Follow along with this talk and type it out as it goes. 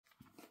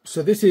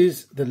So this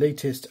is the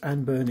latest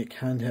Anbernic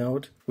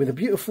handheld with a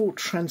beautiful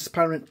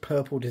transparent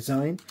purple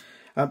design.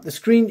 The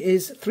screen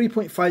is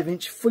 3.5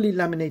 inch fully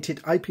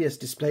laminated IPS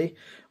display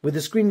with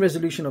a screen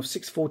resolution of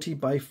 640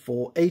 by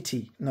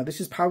 480. Now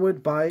this is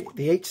powered by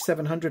the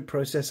H700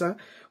 processor,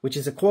 which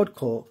is a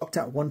quad-core at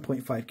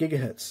 1.5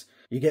 GHz.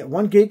 You get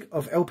 1 gig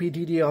of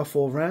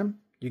LPDDR4 RAM.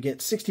 You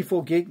get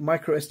 64 gig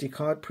microSD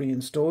card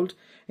pre-installed.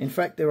 In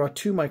fact, there are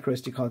 2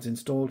 microSD cards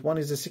installed. One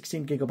is a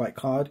 16 gigabyte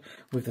card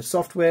with the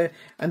software,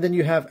 and then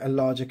you have a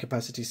larger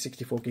capacity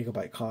 64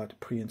 gigabyte card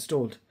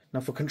pre-installed.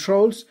 Now for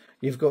controls,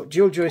 you've got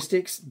dual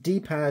joysticks,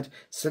 D-pad,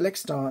 select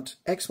start,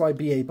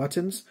 XYBA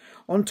buttons.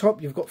 On top,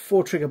 you've got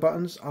 4 trigger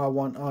buttons,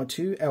 R1,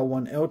 R2,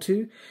 L1,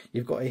 L2.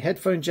 You've got a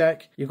headphone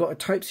jack, you've got a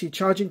Type-C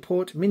charging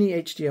port, mini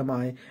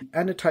HDMI,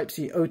 and a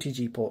Type-C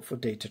OTG port for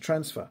data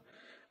transfer.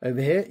 Over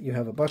here, you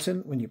have a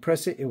button. When you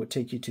press it, it will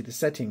take you to the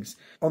settings.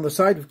 On the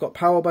side, we've got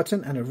power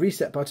button and a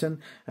reset button.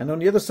 And on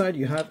the other side,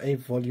 you have a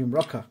volume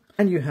rocker.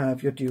 And you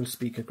have your dual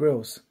speaker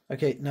grills.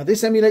 Okay, now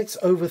this emulates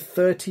over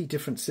 30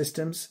 different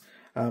systems.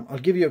 I'll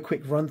give you a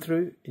quick run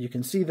through. You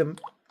can see them.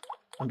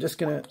 I'm just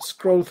going to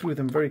scroll through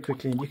them very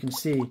quickly and you can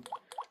see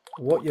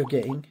what you're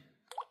getting.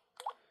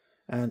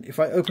 And if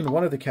I open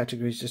one of the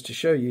categories just to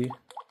show you,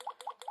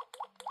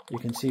 you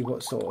can see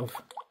what sort of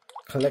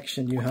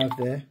collection you have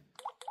there.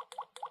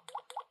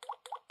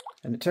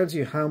 And it tells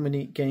you how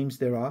many games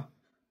there are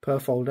per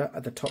folder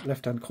at the top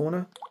left hand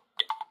corner,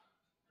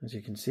 as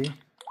you can see.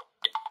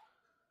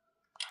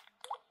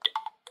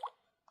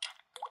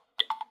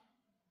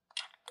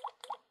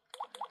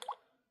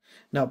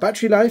 Now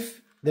battery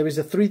life, there is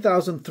a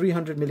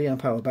 3,300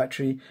 milliamp hour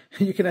battery.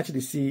 You can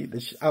actually see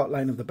the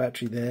outline of the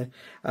battery there.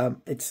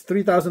 It's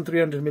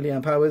 3,300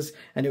 milliamp hours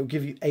and it will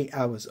give you 8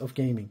 hours of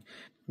gaming.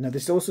 Now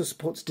this also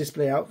supports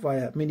display out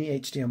via mini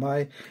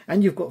HDMI,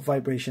 and you've got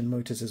vibration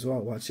motors as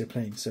well whilst you're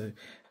playing. So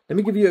let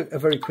me give you a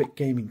very quick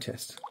gaming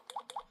test.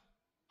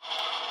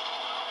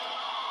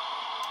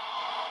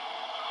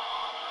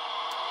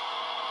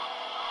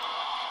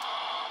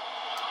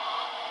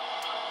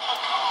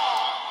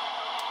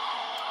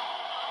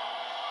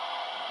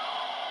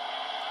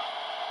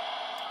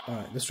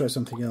 Alright, let's try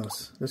something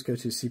else. Let's go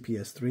to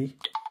CPS 3.